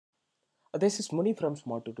This is Muni from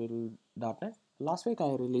smarttutorial.net. Last week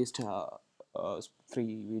I released a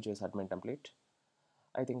free VueJS admin template.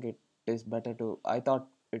 I think it is better to. I thought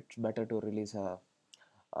it's better to release a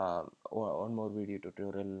one more video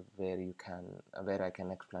tutorial where I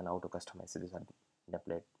can explain how to customize this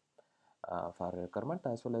template for requirement,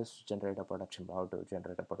 as well as how to generate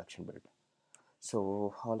a production build.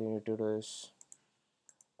 So all you need to do is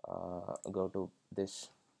go to this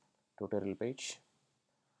tutorial page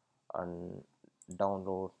and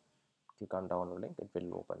download. Click on download link. It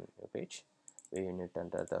will open a page where you need to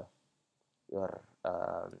enter your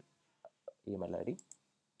email ID.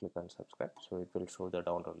 Click on subscribe, so it will show the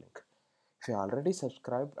download link. If you already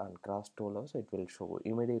subscribed and crossed $2, it will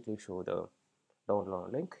immediately show the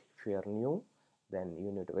download link. If you are new, then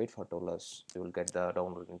you need to wait for $2. You will get the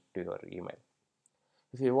download link to your email.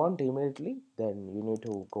 If you want immediately, then you need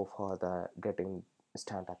to go for the getting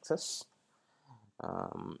instant access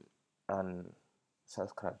um, and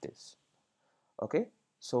subscribe this. Okay,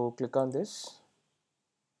 so click on this,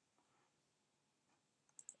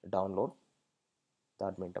 download the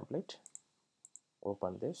admin template,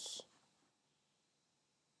 open this,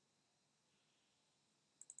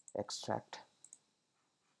 extract.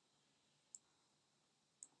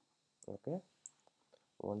 Okay,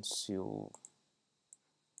 once you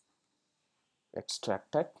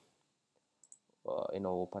extract it,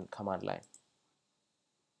 open command line.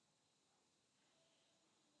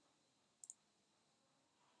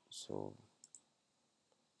 So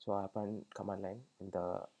I open command line in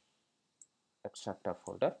the extractor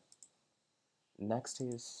folder. Next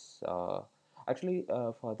is for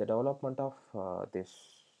the development of this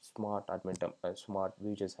smart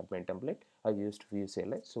VueJS admin template, I used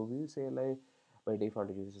VueCLI. So VueCLI by default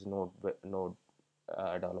uses Node development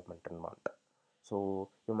environment. So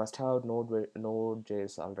you must have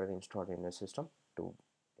Node.js already installed in your system to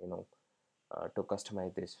to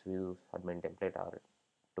customize this Vue admin template or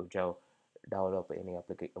to develop any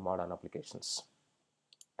modern applications.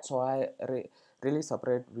 So I really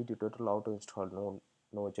separate video tutorial how to install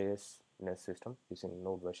Node.js in a system using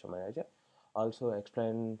Node version manager. Also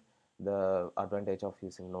explain the advantage of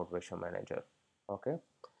using Node version manager. Okay,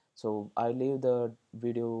 so I leave the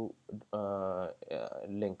video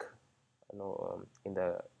link in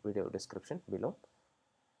the video description below.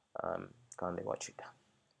 Kindly watch it.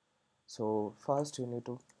 So first you need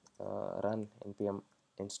to run npm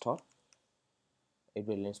install. It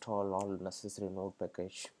will install all necessary node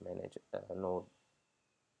package manage node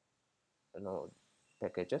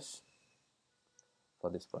packages for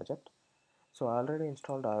this project. So I already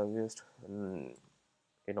installed. I used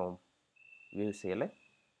you know VueCLI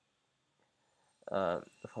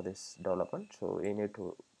for this development. So you need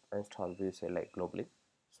to install VueCLI globally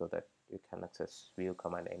so that you can access Vue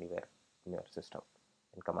command anywhere in your system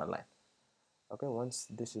in command line. Okay, once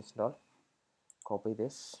this is installed, copy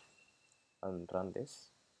this and run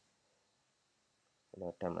this in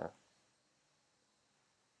a terminal.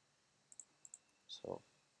 So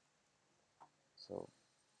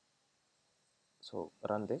so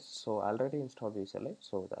run this. So I already installed VueCLI,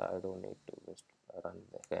 so that I don't need to just run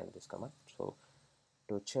again this command. So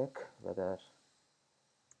to check whether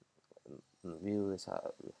Vue is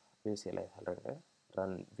VueCLI already,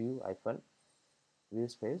 run Vue hyphen Vue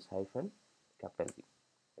space hyphen capital V.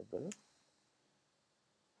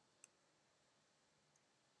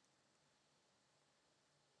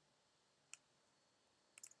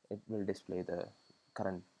 It will display the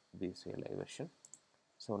current VueCLI version.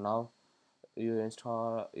 So now you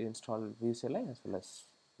install VueCLI as well as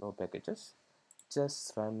no packages.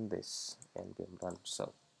 Just run this npm run.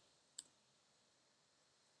 So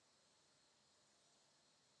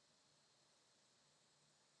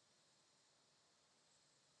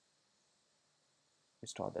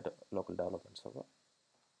install the local development server.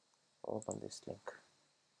 Open this link.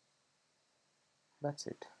 That's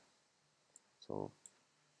it. So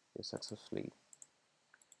you successfully.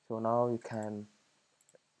 So now you can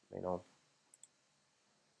you know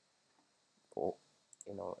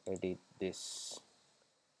edit this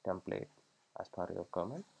template as per your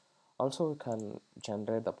command. Also you can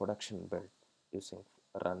generate the production build using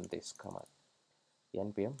run this command,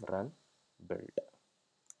 npm run build.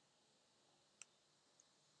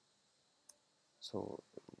 So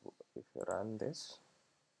if you run this,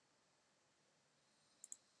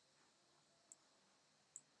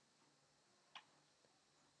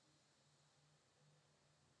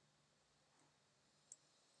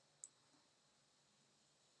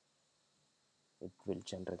 it will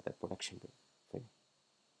generate the production build for you.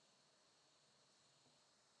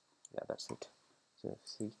 Yeah, that's it. So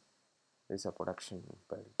see, this is a production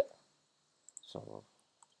build. So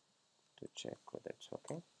to check whether it's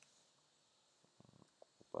okay.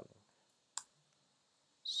 Opening.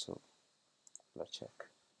 So let's check.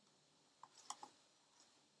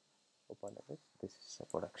 Open it. This is a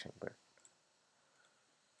production build.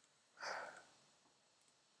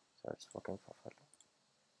 So it's working properly.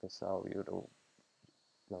 This is how you do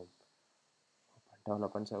now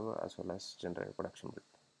development server as well as generate production build.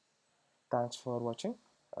 Thanks for watching.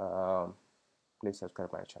 Please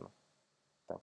subscribe my channel.